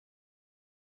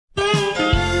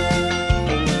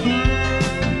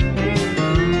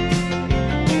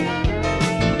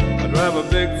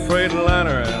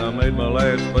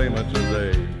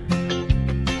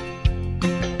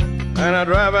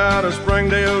drive out of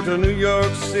Springdale to New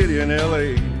York City and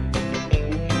L.A.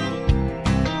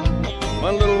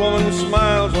 My little woman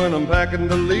smiles when I'm packing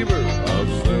to leave her.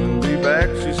 I'll soon be back,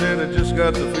 she said, I just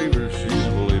got the fever. She's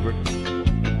a believer,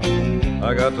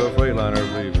 I got the Freightliner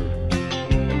fever.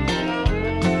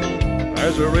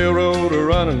 There's a railroad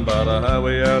running by the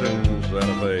highway out in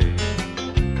Santa Fe,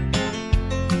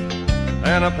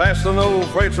 and I passed an old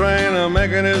freight train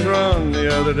making his run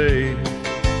the other day.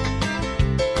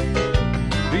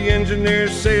 The engineer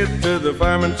said to the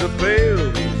fireman to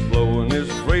bail, he's blowing his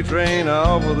freight train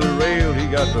off of the rail. He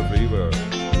got the fever,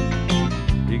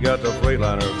 he got the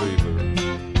Freightliner fever.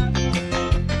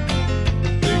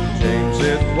 Big James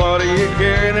said, what are you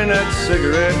carrying in that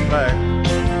cigarette pack?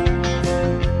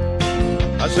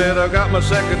 I said, I got my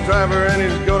second driver and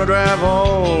he's gonna drive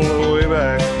all the way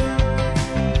back.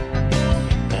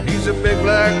 He's a big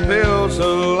black pill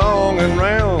so long and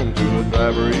round. To the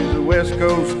driver, he's a West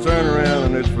Coast turnaround,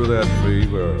 and it's for that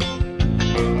fever,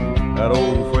 that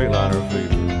old Freightliner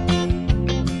fever.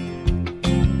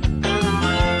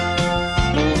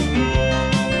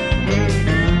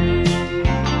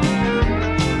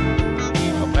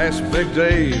 I passed Big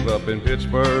Dave up in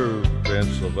Pittsburgh,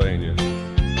 Pennsylvania,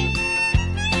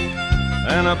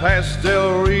 and I passed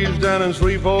Del Reeves down in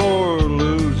Shreveport,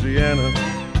 Louisiana.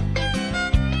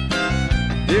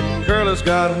 Dick Curlis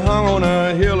got hung on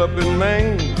a hill up in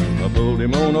Maine. I pulled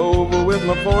him on over with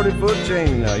my 40-foot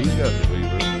chain. Now he's got the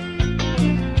fever,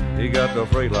 he got the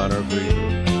Freightliner fever.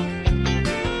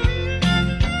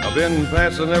 I've been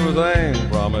passing everything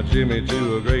from a Jimmy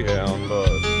to a Greyhound bus.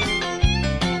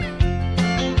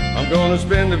 I'm gonna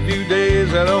spend a few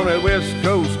days out on that West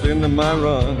Coast into my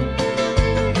run,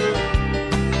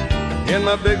 in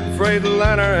my big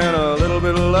Freightliner and a little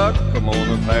bit of luck. I'm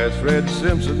gonna pass Red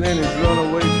Simpson in his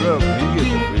runaway truck. He gets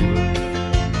the fever,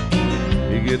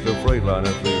 he gets the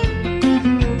Freightliner fever.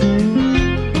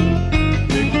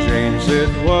 Big James said,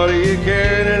 what are you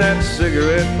carrying in that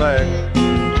cigarette pack?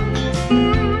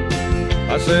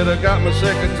 I said, I got my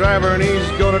second driver and he's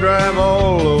gonna drive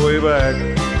all the way back.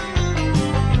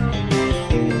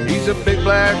 He's a big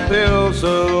black pill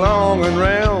so long and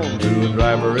round. To the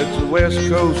driver, it's a West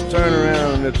Coast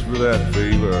turnaround. It's for that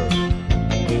fever,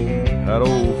 that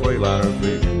old Freightliner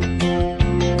fever,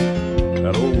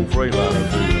 that old Freightliner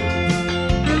fever,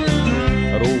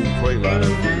 that old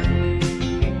Freightliner fever.